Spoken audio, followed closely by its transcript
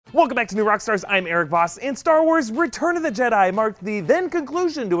Welcome back to New Rockstars, I'm Eric Voss, and Star Wars Return of the Jedi marked the then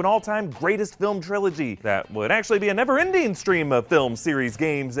conclusion to an all-time greatest film trilogy that would actually be a never-ending stream of film, series,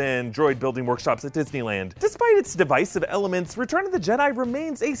 games, and droid-building workshops at Disneyland. Despite its divisive elements, Return of the Jedi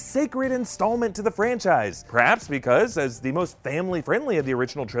remains a sacred installment to the franchise. Perhaps because, as the most family-friendly of the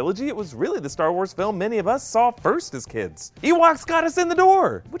original trilogy, it was really the Star Wars film many of us saw first as kids. Ewoks got us in the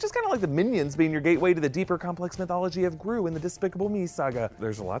door, which is kind of like the Minions being your gateway to the deeper, complex mythology of Gru in the Despicable Me saga.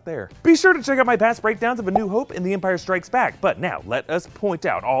 There's a lot there. Be sure to check out my past breakdowns of A New Hope and The Empire Strikes Back, but now let us point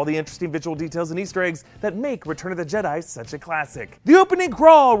out all the interesting visual details and Easter eggs that make Return of the Jedi such a classic. The opening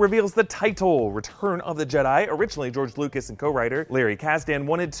crawl reveals the title, Return of the Jedi. Originally, George Lucas and co-writer Larry Kasdan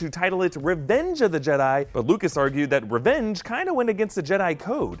wanted to title it Revenge of the Jedi, but Lucas argued that revenge kinda went against the Jedi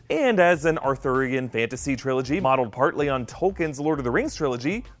code. And as an Arthurian fantasy trilogy modeled partly on Tolkien's Lord of the Rings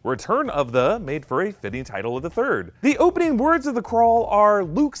trilogy, Return of the made for a fitting title of the third. The opening words of the crawl are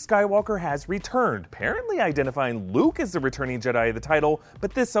Luke Skywalker has returned, apparently identifying Luke as the returning Jedi of the title,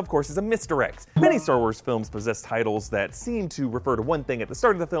 but this of course is a misdirect. Many Star Wars films possess titles that seem to refer to one thing at the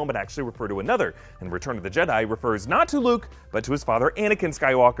start of the film but actually refer to another, and Return of the Jedi refers not to Luke, but to his father Anakin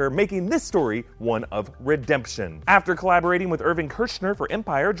Skywalker, making this story one of redemption. After collaborating with Irving Kershner for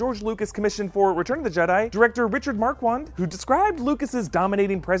Empire, George Lucas commissioned for Return of the Jedi director Richard Marquand, who described Lucas's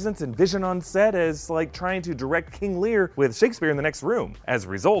dominating presence and vision on set as like trying to direct King Lear with Shakespeare in the next room. As a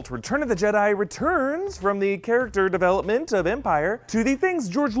result, Return of the Jedi returns from the character development of Empire to the things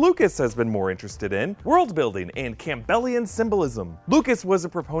George Lucas has been more interested in, world building and Campbellian symbolism. Lucas was a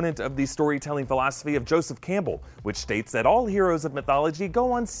proponent of the storytelling philosophy of Joseph Campbell, which states that all heroes of mythology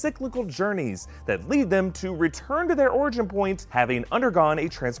go on cyclical journeys that lead them to return to their origin point, having undergone a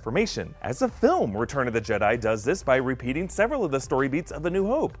transformation. As a film, Return of the Jedi does this by repeating several of the story beats of A New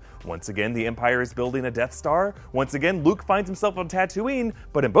Hope. Once again, the Empire is building a Death Star. Once again, Luke finds himself on Tatooine,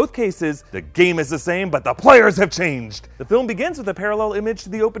 but in both cases, the game is the same, but the players have changed. The film begins with a parallel image to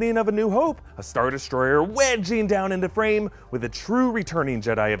the opening of A New Hope, a Star Destroyer wedging down into frame with a true returning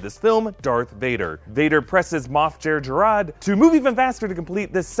Jedi of this film, Darth Vader. Vader presses Moff Jerjerrod to move even faster to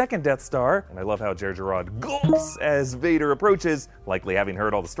complete this second Death Star, and I love how Jerjerrod gulps as Vader approaches, likely having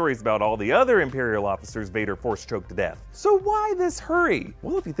heard all the stories about all the other Imperial officers Vader force-choked to death. So why this hurry?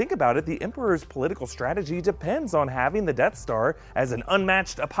 Well, if you think about it, the Emperor's political strategy depends on having the Death Star as an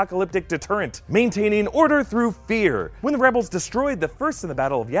unmatched apocalyptic deterrent, maintaining order through fear. When the rebels destroyed the first in the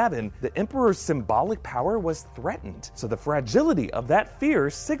Battle of Yavin, the Emperor's symbolic power was threatened. So the fragility of that fear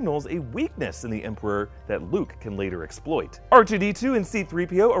signals a weakness in the Emperor that Luke can later exploit. R2-D2 and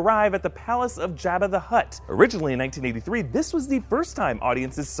C-3PO arrive at the palace of Jabba the Hutt. Originally in 1983, this was the first time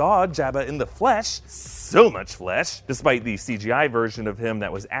audiences saw Jabba in the flesh. So much flesh, despite the CGI version of him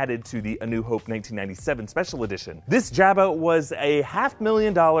that was added to the A New Hope 1997 special edition. This Jabba was a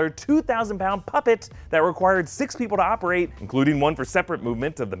 $500,000, 2,000-pound puppet that required 6 people to operate, including one for separate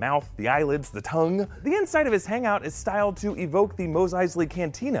movement of the mouth, the eyelids, the tongue. The inside of his hangout is styled to evoke the Mos Eisley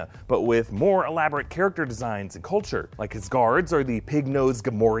Cantina, but with more elaborate character designs and culture. Like his guards are the pig-nosed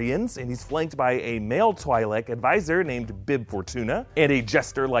Gamorreans, and he's flanked by a male Twi'lek advisor named Bib Fortuna, and a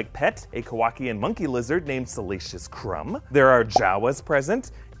jester-like pet, a Kowakian monkey lizard named Salacious Crumb. There are Jawas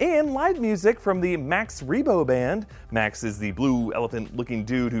present, and live music from the Max Rebo Band. Max is the blue elephant-looking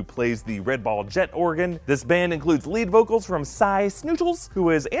dude who plays the Red Ball Jet organ. This band includes lead vocals from Cy Snootles, who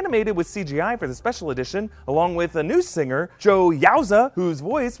was animated with CGI for the special edition, along with a new singer, Joe Yowza, whose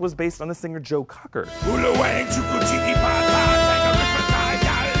voice was based on the singer Joe Cocker.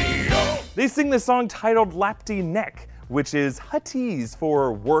 They sing the song titled Lapti Nek, which is Huttese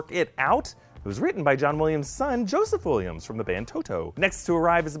for Work It Out. It was written by John Williams' son, Joseph Williams, from the band Toto. Next to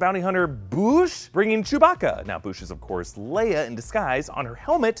arrive is the bounty hunter Boushh, bringing Chewbacca. Now, Boushh is, of course, Leia in disguise. On her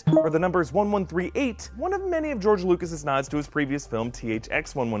helmet are the numbers 1138, one of many of George Lucas's nods to his previous film,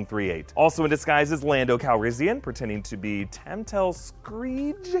 THX 1138. Also in disguise is Lando Calrissian, pretending to be Tamtel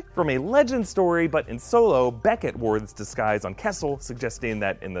Screech from a Legend story, but in Solo, Beckett wore this disguise on Kessel, suggesting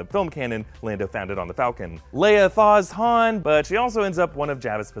that in the film canon, Lando found it on the Falcon. Leia thaws Han, but she also ends up one of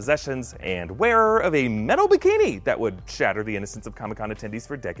Jabba's possessions, and wearer of a metal bikini that would shatter the innocence of Comic-Con attendees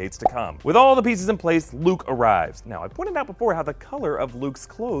for decades to come. With all the pieces in place, Luke arrives. Now, I pointed out before how the color of Luke's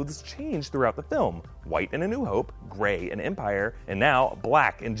clothes changed throughout the film. White in A New Hope, gray in Empire, and now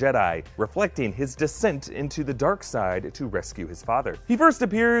black in Jedi, reflecting his descent into the dark side to rescue his father. He first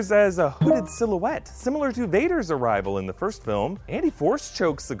appears as a hooded silhouette, similar to Vader's arrival in the first film, and he force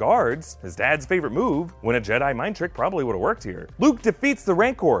chokes the guards, his dad's favorite move, when a Jedi mind trick probably would have worked here. Luke defeats the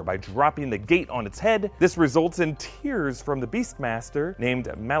Rancor by dropping the gate on its head. This results in tears from the Beastmaster named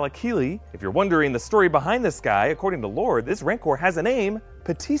Malakili. If you're wondering the story behind this guy, according to lore, this Rancor has a name,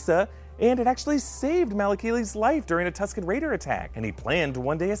 Patissa, and it actually saved Malakili's life during a Tusken Raider attack, and he planned to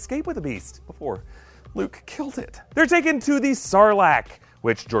one day escape with the beast before Luke killed it. They're taken to the Sarlacc,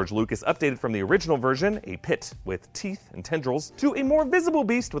 which George Lucas updated from the original version, a pit with teeth and tendrils, to a more visible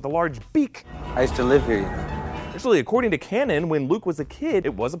beast with a large beak. I used to live here, you know. Actually, according to canon, when Luke was a kid,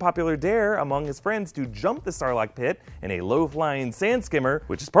 it was a popular dare among his friends to jump the Sarlacc pit in a low-flying sand skimmer,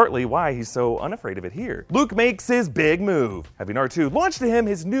 which is partly why he's so unafraid of it here. Luke makes his big move, having R2 launch to him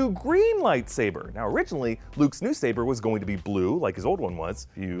his new green lightsaber. Now, originally, Luke's new saber was going to be blue, like his old one was.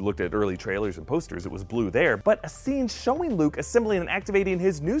 If you looked at early trailers and posters, it was blue there, but a scene showing Luke assembling and activating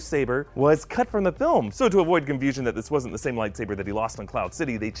his new saber was cut from the film. So to avoid confusion that this wasn't the same lightsaber that he lost on Cloud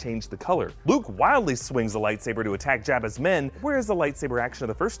City, they changed the color. Luke wildly swings the lightsaber to attack Jabba's men, whereas the lightsaber action of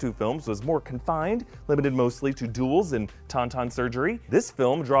the first two films was more confined, limited mostly to duels and tauntaun surgery. This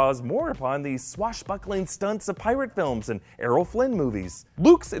film draws more upon the swashbuckling stunts of pirate films and Errol Flynn movies.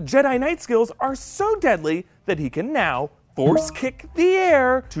 Luke's Jedi Knight skills are so deadly that he can now force kick the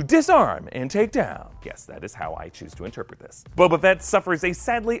air to disarm and take down. Yes, that is how I choose to interpret this. Boba Fett suffers a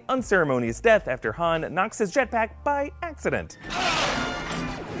sadly unceremonious death after Han knocks his jetpack by accident.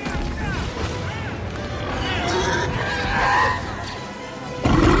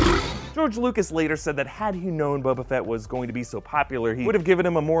 George Lucas later said that had he known Boba Fett was going to be so popular, he would have given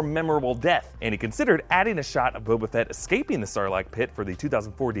him a more memorable death, and he considered adding a shot of Boba Fett escaping the Sarlacc pit for the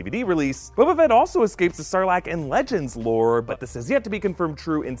 2004 DVD release. Boba Fett also escapes the Sarlacc in Legends lore, but this has yet to be confirmed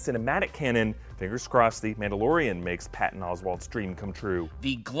true in cinematic canon. Fingers crossed the Mandalorian makes Patton Oswalt's dream come true.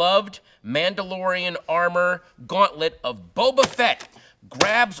 The gloved Mandalorian armor gauntlet of Boba Fett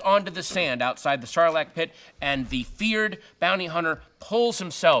grabs onto the sand outside the Sarlacc pit, and the feared bounty hunter pulls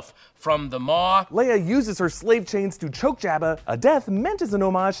himself from the maw. Leia uses her slave chains to choke Jabba, a death meant as an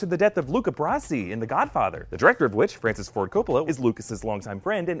homage to the death of Luca Brasi in The Godfather, the director of which, Francis Ford Coppola, is Lucas's longtime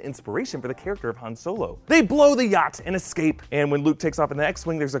friend and inspiration for the character of Han Solo. They blow the yacht and escape, and when Luke takes off in the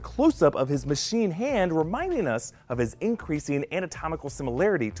X-Wing, there's a close-up of his machine hand reminding us of his increasing anatomical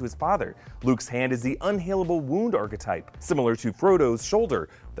similarity to his father. Luke's hand is the unhealable wound archetype, similar to Frodo's shoulder,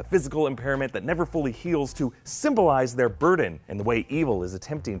 the physical impairment that never fully heals to symbolize their burden and the way evil is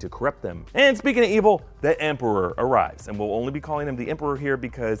attempting to corrupt them. And speaking of evil, the Emperor arrives, and we'll only be calling him the Emperor here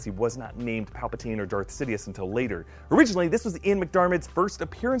because he was not named Palpatine or Darth Sidious until later. Originally, this was Ian McDiarmid's first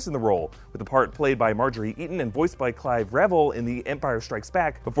appearance in the role, with the part played by Marjorie Eaton and voiced by Clive Revill in The Empire Strikes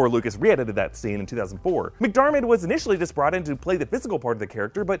Back before Lucas re-edited that scene in 2004. McDiarmid was initially just brought in to play the physical part of the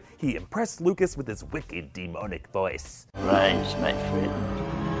character, but he impressed Lucas with his wicked demonic voice. Rise, my friend.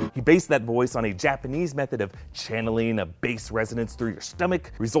 He based that voice on a Japanese method of channeling a bass resonance through your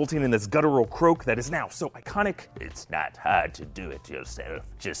stomach, resulting in this guttural croak that is now so iconic. It's not hard to do it yourself.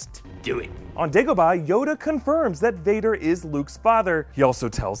 Just do it. On Dagobah, Yoda confirms that Vader is Luke's father. He also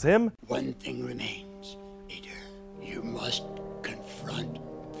tells him, "One thing remains, Vader. You must confront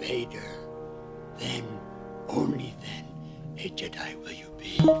Vader. Then, only then, a Jedi will you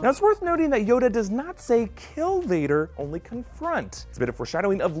be." Now it's worth noting that Yoda does not say kill Vader, only confront. It's a bit of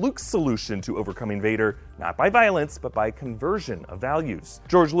foreshadowing of Luke's solution to overcoming Vader, not by violence, but by conversion of values.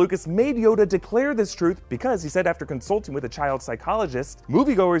 George Lucas made Yoda declare this truth because he said after consulting with a child psychologist,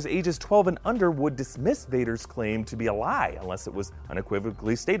 moviegoers ages 12 and under would dismiss Vader's claim to be a lie unless it was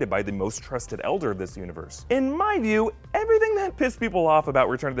unequivocally stated by the most trusted elder of this universe. In my view, everything that pissed people off about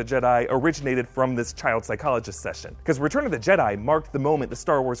Return of the Jedi originated from this child psychologist session, because Return of the Jedi marked the moment the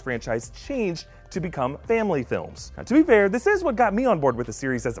Star Wars franchise changed to become family films. Now, to be fair, this is what got me on board with the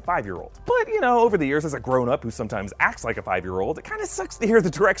series as a 5-year-old. But, you know, over the years as a grown-up who sometimes acts like a 5-year-old, it kind of sucks to hear the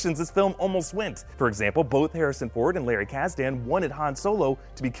directions this film almost went. For example, both Harrison Ford and Larry Kasdan wanted Han Solo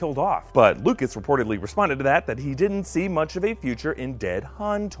to be killed off. But Lucas reportedly responded to that he didn't see much of a future in dead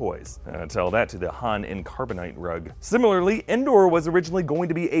Han toys. Tell that to the Han in Carbonite rug. Similarly, Endor was originally going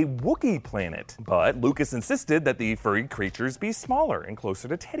to be a Wookiee planet, but Lucas insisted that the furry creatures be smaller and closer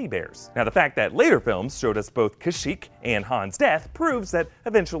to teddy bears. Now, the fact that later films showed us both Kashyyyk and Han's death proves that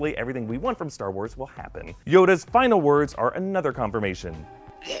eventually everything we want from Star Wars will happen. Yoda's final words are another confirmation.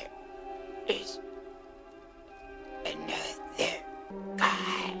 There is another God.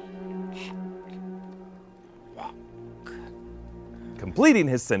 Walk. Completing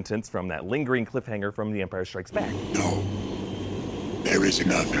his sentence from that lingering cliffhanger from The Empire Strikes Back. No, there is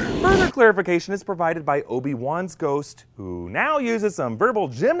another. Further clarification is provided by Obi-Wan's ghost, who now uses some verbal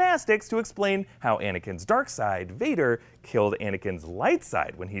gymnastics to explain how Anakin's dark side, Vader, killed Anakin's light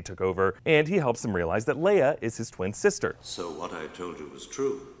side when he took over, and he helps him realize that Leia is his twin sister. So what I told you was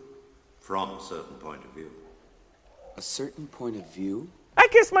true. from a certain point of view. A certain point of view? I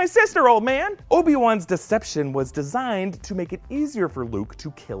kissed my sister, old man! Obi-Wan's deception was designed to make it easier for Luke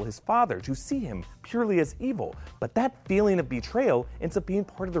to kill his father, to see him purely as evil. But that feeling of betrayal ends up being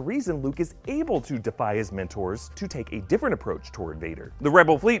part of the reason Luke is able to defy his mentors to take a different approach toward Vader. The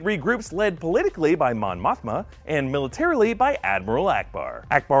Rebel fleet regroups, led politically by Mon Mothma and militarily by Admiral Ackbar.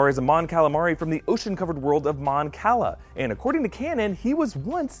 Ackbar is a Mon Calamari from the ocean-covered world of Mon Cala, and according to canon, he was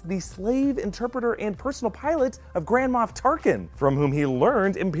once the slave, interpreter, and personal pilot of Grand Moff Tarkin, from whom he learned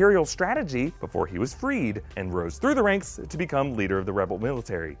Imperial strategy before he was freed and rose through the ranks to become leader of the Rebel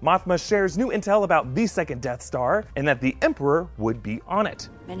military. Mothma shares new intel about the second Death Star and that the Emperor would be on it.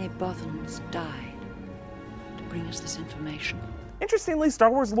 Many Bothans died to bring us this information. Interestingly,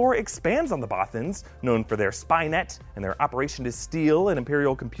 Star Wars lore expands on the Bothans, known for their spy net and their operation to steal an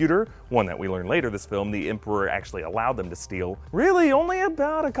Imperial computer, one that we learn later this film the Emperor actually allowed them to steal. Really, only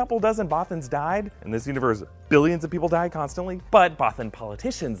about a couple dozen Bothans died. In this universe, billions of people die constantly, but Bothan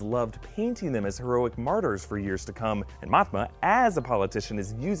politicians loved painting them as heroic martyrs for years to come, and Mothma, as a politician,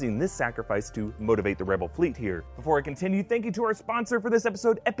 is using this sacrifice to motivate the Rebel fleet here. Before I continue, thank you to our sponsor for this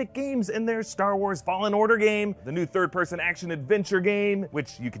episode, Epic Games, and their Star Wars Fallen Order game, the new third-person action-adventure game,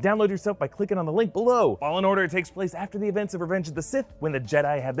 which you can download yourself by clicking on the link below. Fallen Order takes place after the events of Revenge of the Sith, when the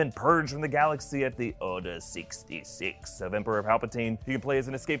Jedi have been purged from the galaxy at the Order 66 of Emperor Palpatine. You can play as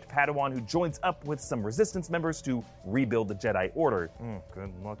an escaped Padawan who joins up with some Resistance members to rebuild the Jedi Order.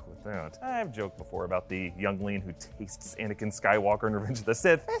 Good luck with that. I've joked before about the youngling who tastes Anakin Skywalker in Revenge of the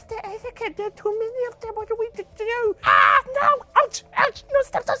Sith. Master Anakin, there are too many of them. What are we to do? Ah, no! Ouch! Ouch! No,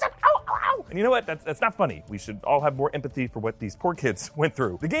 stop! Ow! Ow! Ow! And you know what? That's not funny. We should all have more empathy for what these poor kids went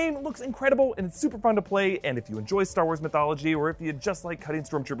through. The game looks incredible and it's super fun to play, and if you enjoy Star Wars mythology, or if you just like cutting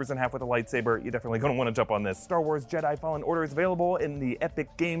stormtroopers in half with a lightsaber, you're definitely going to want to jump on this. Star Wars Jedi Fallen Order is available in the Epic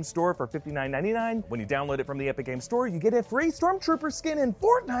Games Store for $59.99. When you download it from the Epic Games Store, you get a free Stormtrooper skin in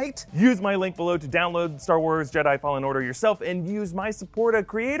Fortnite. Use my link below to download Star Wars Jedi Fallen Order yourself, and use my Supporta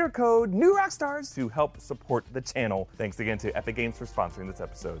creator code NEWROCKSTARS to help support the channel. Thanks again to Epic Games for sponsoring this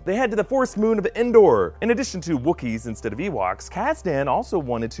episode. They head to the Forest Moon of Endor. In addition to Wookiees instead of Ewoks, Kazdan also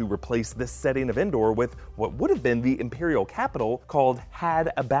wanted to replace this setting of Endor with what would have been the Imperial capital called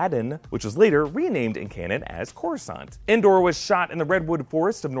Had Abaddon, which was later renamed in canon as Coruscant. Endor was shot in the Redwood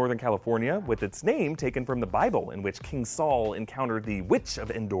Forest of Northern California, with its name taken from the Bible, in which King Saul encountered the Witch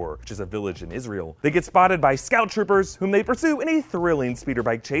of Endor, which is a village in Israel. They get spotted by scout troopers, whom they pursue in a thrilling speeder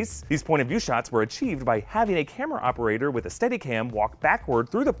bike chase. These point of view shots were achieved by having a camera operator with a Steadicam walk backward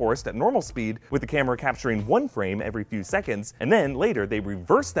through the forest at normal speed, with the camera capturing one frame every few seconds, and then later they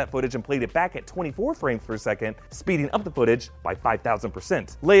reversed that footage and played it back at 24 frames per second, speeding up the footage by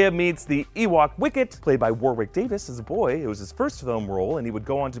 5,000%. Leia meets the Ewok Wicket, played by Warwick Davis as a boy. It was his first film role, and he would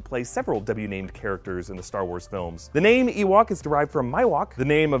go on to play several W-named characters in the Star Wars films. The name Ewok is derived from Miwok, the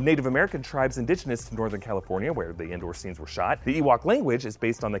name of Native American tribes indigenous to Northern California, where the Endor scenes were shot. The Ewok language is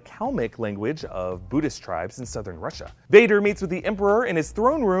based on the Kalmyk language of Buddhist tribes in southern Russia. Vader meets with the Emperor in his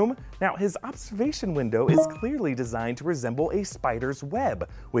throne room. Now, his observation window is clearly designed to resemble a spider's web,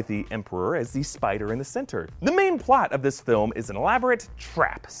 with the Emperor as the spider in the center. The main plot of this film is an elaborate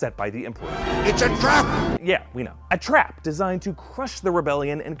trap set by the Emperor. It's a trap! Yeah, we know. A trap designed to crush the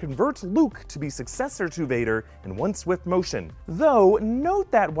rebellion and convert Luke to be successor to Vader in one swift motion. Though,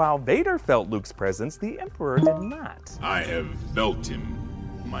 note that while Vader felt Luke's presence, the Emperor did not. I have felt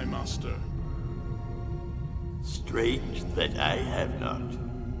him, my master. Strange that I have not.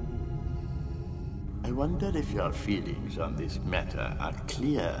 I wonder if your feelings on this matter are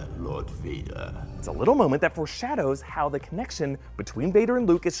clear, Lord Vader. It's a little moment that foreshadows how the connection between Vader and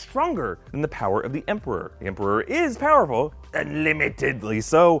Luke is stronger than the power of the Emperor. The Emperor is powerful, unlimitedly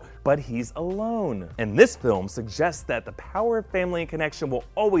so, but he's alone. And this film suggests that the power of family and connection will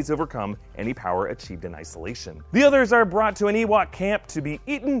always overcome any power achieved in isolation. The others are brought to an Ewok camp to be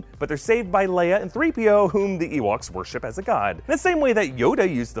eaten, but they're saved by Leia and 3PO, whom the Ewoks worship as a god. In the same way that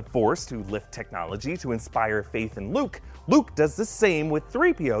Yoda used the Force to lift technology to inspire faith in Luke, Luke does the same with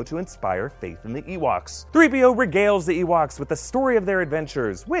 3PO to inspire faith in the Ewoks. 3PO regales the Ewoks with the story of their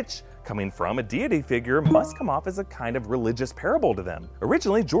adventures, which, coming from a deity figure, must come off as a kind of religious parable to them.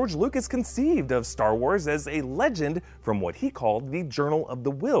 Originally, George Lucas conceived of Star Wars as a legend from what he called the Journal of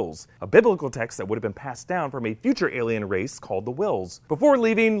the Whills, a biblical text that would have been passed down from a future alien race called the Whills. Before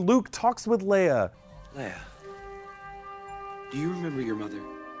leaving, Luke talks with Leia. Leia, do you remember your mother?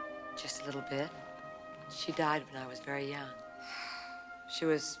 Just a little bit. She died when I was very young. She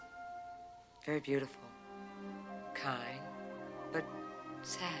was very beautiful, kind, but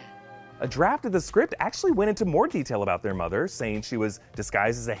sad. A draft of the script actually went into more detail about their mother, saying she was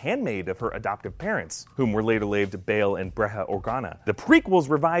disguised as a handmaid of her adoptive parents, whom were later labeled Bail and Breha Organa. The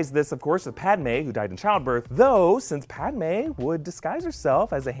prequels revised this, of course, with Padme, who died in childbirth, though since Padme would disguise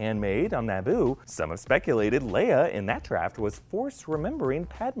herself as a handmaid on Naboo, some have speculated Leia in that draft was forced remembering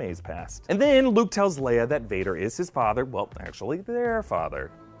Padme's past. And then Luke tells Leia that Vader is his father, well, actually their father.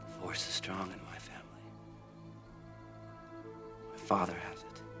 The Force is strong in my family. My father has it.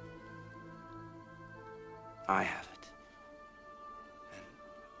 I have it. And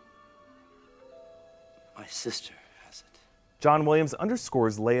my sister has it. John Williams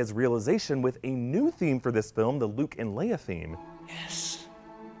underscores Leia's realization with a new theme for this film, the Luke and Leia theme. Yes.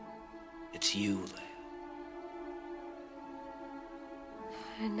 It's you, Leia.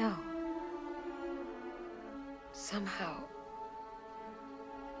 I know. Somehow,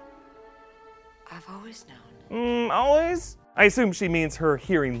 I've always known. Always? I assume she means her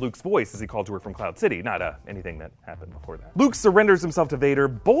hearing Luke's voice as he called to her from Cloud City, not anything that happened before that. Luke surrenders himself to Vader,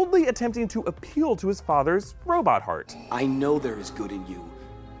 boldly attempting to appeal to his father's robot heart. I know there is good in you.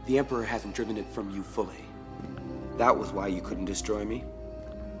 The Emperor hasn't driven it from you fully. That was why you couldn't destroy me.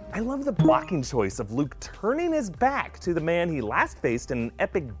 I love the blocking choice of Luke turning his back to the man he last faced in an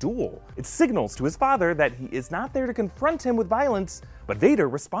epic duel. It signals to his father that he is not there to confront him with violence, but Vader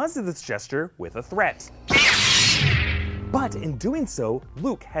responds to this gesture with a threat. But in doing so,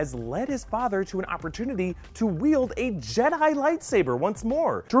 Luke has led his father to an opportunity to wield a Jedi lightsaber once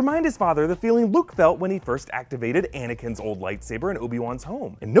more, to remind his father the feeling Luke felt when he first activated Anakin's old lightsaber in Obi-Wan's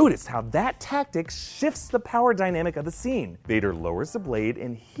home. And notice how that tactic shifts the power dynamic of the scene. Vader lowers the blade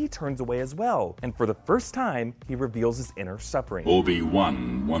and he turns away as well. And for the first time, he reveals his inner suffering.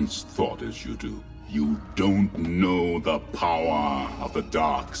 Obi-Wan once thought as you do. You don't know the power of the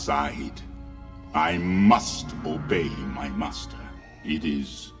dark side. I must obey my master. It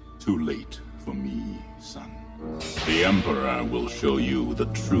is too late for me, son. The Emperor will show you the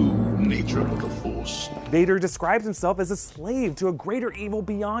true nature of the Force. Vader describes himself as a slave to a greater evil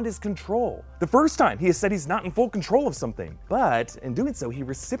beyond his control. The first time he has said he's not in full control of something. But in doing so, he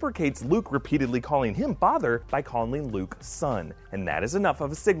reciprocates Luke repeatedly calling him father by calling Luke son. And that is enough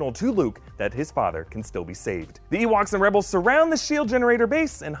of a signal to Luke that his father can still be saved. The Ewoks and Rebels surround the shield generator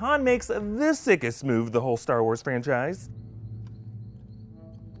base, and Han makes the sickest move of the whole Star Wars franchise.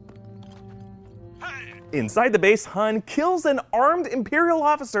 Inside the base, Han kills an armed Imperial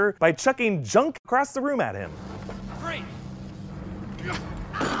officer by chucking junk across the room at him. Great.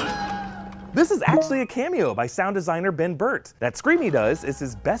 This is actually a cameo by sound designer Ben Burtt. That scream he does is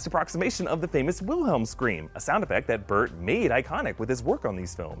his best approximation of the famous Wilhelm scream, a sound effect that Burtt made iconic with his work on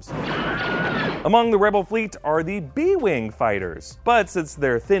these films. Among the Rebel fleet are the B-Wing fighters, but since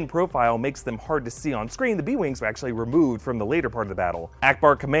their thin profile makes them hard to see on screen, the B-Wings were actually removed from the later part of the battle.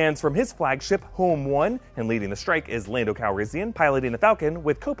 Akbar commands from his flagship Home One, and leading the strike is Lando Calrissian, piloting the Falcon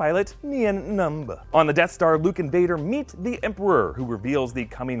with co-pilot Nien Nunb. On the Death Star, Luke and Vader meet the Emperor, who reveals the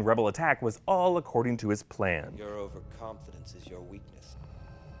coming Rebel attack was all according to his plan. Your overconfidence is your weakness.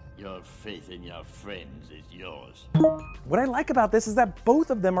 Your faith in your friends is yours. What I like about this is that both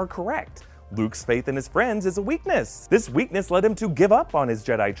of them are correct. Luke's faith in his friends is a weakness. This weakness led him to give up on his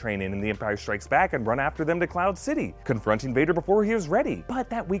Jedi training in The Empire Strikes Back and run after them to Cloud City, confronting Vader before he was ready. But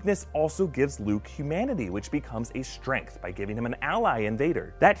that weakness also gives Luke humanity, which becomes a strength by giving him an ally in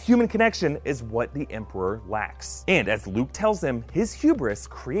Vader. That human connection is what the Emperor lacks. And as Luke tells him, his hubris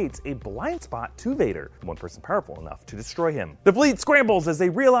creates a blind spot to Vader, one person powerful enough to destroy him. The fleet scrambles as they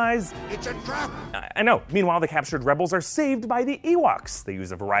realize It's a trap! I know. Meanwhile, the captured rebels are saved by the Ewoks. They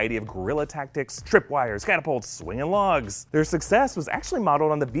use a variety of guerrilla tactics, tripwires, catapults, swinging logs. Their success was actually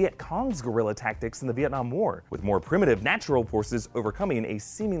modeled on the Viet Cong's guerrilla tactics in the Vietnam War, with more primitive natural forces overcoming a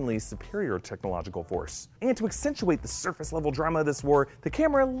seemingly superior technological force. And to accentuate the surface level drama of this war, the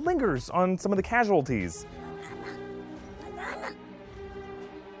camera lingers on some of the casualties.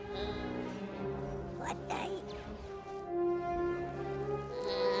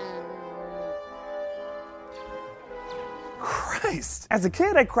 Christ! As a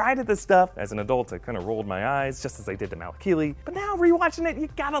kid, I cried at this stuff. As an adult, I kind of rolled my eyes, just as I did to Malakili. But now, rewatching it, you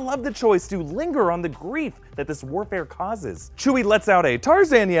gotta love the choice to linger on the grief that this warfare causes. Chewie lets out a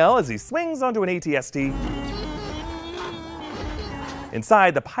Tarzan yell as he swings onto an AT-ST.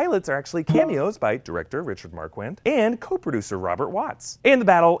 Inside, the pilots are actually cameos by director Richard Marquand and co-producer Robert Watts. And the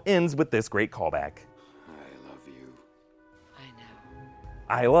battle ends with this great callback.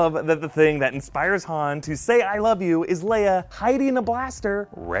 I love that the thing that inspires Han to say I love you is Leia hiding a blaster,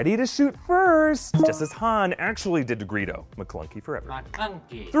 ready to shoot first. course, just as Han actually did to Greedo, McClunky forever.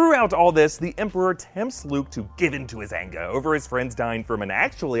 Throughout all this, the Emperor tempts Luke to give in to his anger over his friends dying from an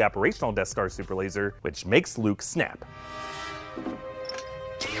actually operational Death Star super laser, which makes Luke snap.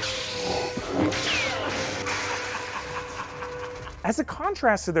 As a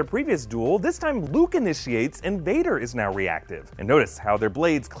contrast to their previous duel, this time Luke initiates and Vader is now reactive. And notice how their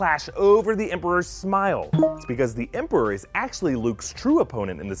blades clash over the Emperor's smile. It's because the Emperor is actually Luke's true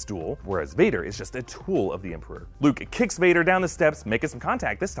opponent in this duel, whereas Vader is just a tool of the Emperor. Luke kicks Vader down the steps, making some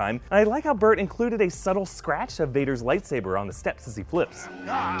contact this time, and I like how Bert included a subtle scratch of Vader's lightsaber on the steps as he flips.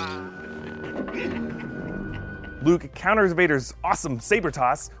 Luke counters Vader's awesome saber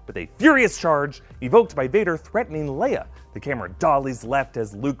toss with a furious charge, evoked by Vader threatening Leia. The camera dollies left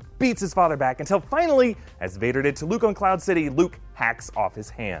as Luke beats his father back until finally, as Vader did to Luke on Cloud City, Luke hacks off his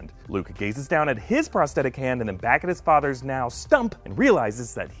hand. Luke gazes down at his prosthetic hand and then back at his father's now stump and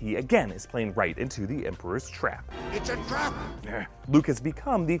realizes that he again is playing right into the Emperor's trap. It's a trap! Luke has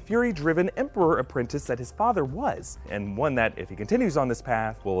become the fury-driven Emperor apprentice that his father was, and one that, if he continues on this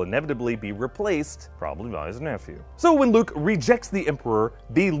path, will inevitably be replaced, probably by his nephew. So when Luke rejects the Emperor,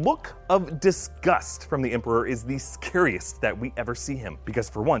 the look of disgust from the Emperor is the scariest that we ever see him, because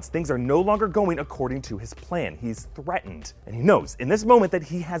for once, things are no longer going according to his plan. He's threatened, and he knows in this moment that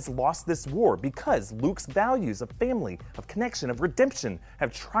he has lost this war because Luke's values of family, of connection, of redemption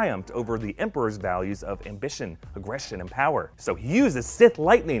have triumphed over the Emperor's values of ambition, aggression, and power. So he uses Sith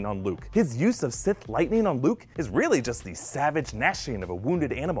lightning on Luke. His use of Sith lightning on Luke is really just the savage gnashing of a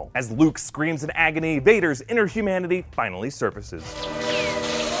wounded animal. As Luke screams in agony, Vader's inner humanity finally surfaces.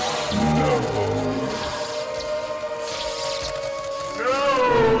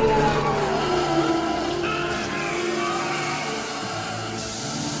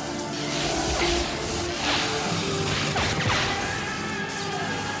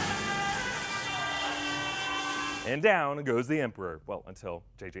 And down goes the Emperor. Well, until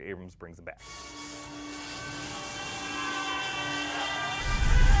J.J. Abrams brings him back.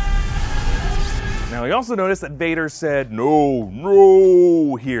 Now, he also noticed that Vader said,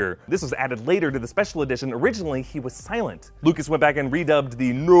 no here. This was added later to the special edition. Originally, he was silent. Lucas went back and redubbed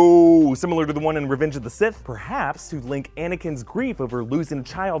the no, similar to the one in Revenge of the Sith, perhaps to link Anakin's grief over losing a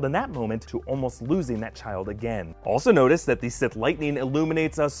child in that moment to almost losing that child again. Also notice that the Sith lightning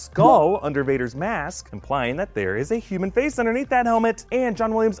illuminates a skull under Vader's mask, implying that there is a human face underneath that helmet, and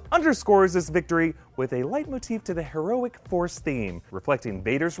John Williams underscores this victory with a leitmotif to the heroic Force theme, reflecting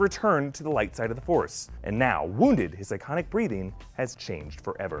Vader's return to the light side of the Force. And now, wounded, his iconic breathing has changed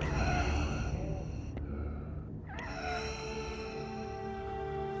forever.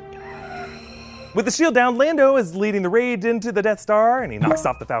 With the shield down, Lando is leading the raid into the Death Star, and he knocks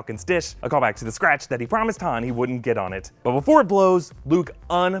off the Falcon's dish, a callback to the scratch that he promised Han he wouldn't get on it. But before it blows, Luke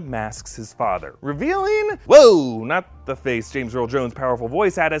unmasks his father, revealing, whoa, not the face James Earl Jones' powerful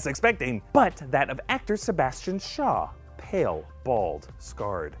voice had us expecting, but that of actor Sebastian Shaw. Pale, bald,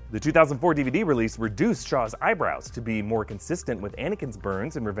 scarred. The 2004 DVD release reduced Shaw's eyebrows to be more consistent with Anakin's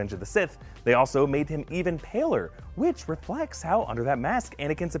burns in Revenge of the Sith. They also made him even paler, which reflects how under that mask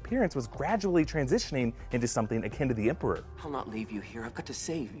Anakin's appearance was gradually transitioning into something akin to the Emperor. I'll not leave you here. I've got to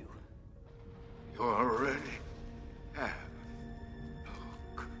save you. You already have.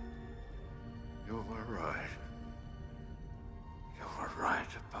 Luke. You were right. You were right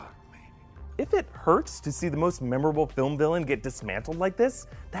about me. If it hurts to see the most memorable film villain get dismantled like this,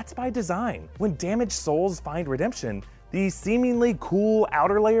 that's by design. When damaged souls find redemption, the seemingly cool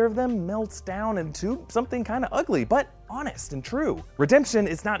outer layer of them melts down into something kind of ugly, but honest and true. Redemption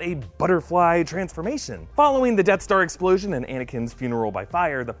is not a butterfly transformation. Following the Death Star explosion and Anakin's funeral by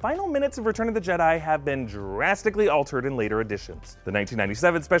fire, the final minutes of Return of the Jedi have been drastically altered in later editions. The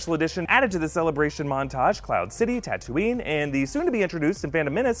 1997 special edition added to the celebration montage Cloud City, Tatooine, and the soon-to-be-introduced in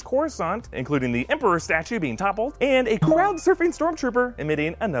Phantom Menace Coruscant, including the Emperor statue being toppled, and a crowd-surfing stormtrooper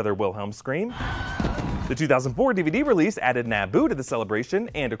emitting another Wilhelm scream. The 2004 DVD release added Naboo to the celebration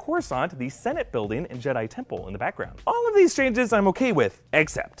and a Coruscant, the Senate building and Jedi Temple in the background. All of these changes I'm okay with,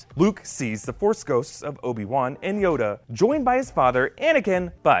 except Luke sees the Force ghosts of Obi-Wan and Yoda, joined by his father,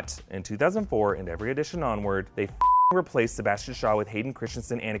 Anakin, but in 2004 and every edition onward, they replaced Sebastian Shaw with Hayden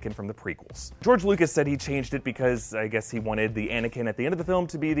Christensen Anakin from the prequels. George Lucas said he changed it because I guess he wanted the Anakin at the end of the film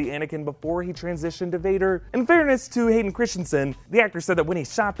to be the Anakin before he transitioned to Vader. In fairness to Hayden Christensen, the actor said that when he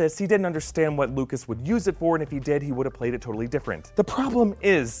shot this, he didn't understand what Lucas would use it for, and if he did, he would have played it totally different. The problem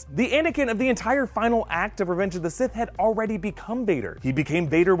is, the Anakin of the entire final act of Revenge of the Sith had already become Vader. He became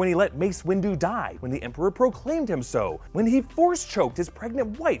Vader when he let Mace Windu die, when the Emperor proclaimed him so, when he force choked his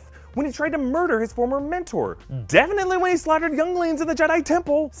pregnant wife, when he tried to murder his former mentor. Definitely definitely when he slaughtered younglings in the Jedi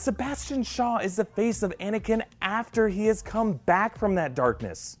Temple. Sebastian Shaw is the face of Anakin after he has come back from that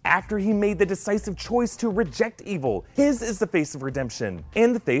darkness, after he made the decisive choice to reject evil. His is the face of redemption,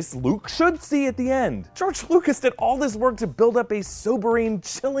 and the face Luke should see at the end. George Lucas did all this work to build up a sobering,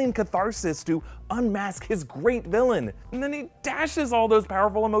 chilling catharsis to unmask his great villain, and then he dashes all those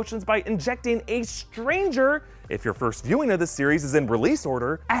powerful emotions by injecting a stranger, if your first viewing of this series is in release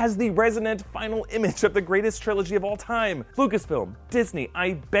order, as the resonant final image of the greatest trilogy of all time. Lucasfilm, Disney,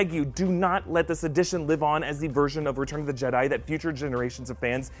 I beg you, do not let this edition live on as the version of Return of the Jedi that future generations of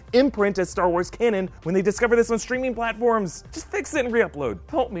fans imprint as Star Wars canon when they discover this on streaming platforms. Just fix it and re-upload.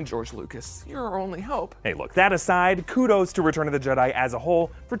 Help me, George Lucas. You're our only hope. Hey, look, that aside, kudos to Return of the Jedi as a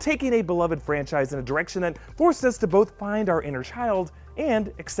whole for taking a beloved franchise in a direction that forced us to both find our inner child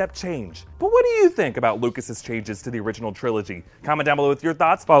and accept change. But what do you think about Lucas's changes to the original trilogy? Comment down below with your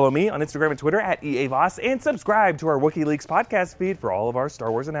thoughts. Follow me on Instagram and Twitter at EAVoss, and subscribe to our WikiLeaks podcast feed for all of our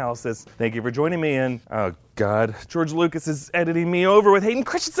Star Wars analysis. Thank you for joining me, and oh god, George Lucas is editing me over with Hayden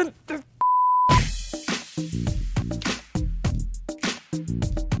Christensen.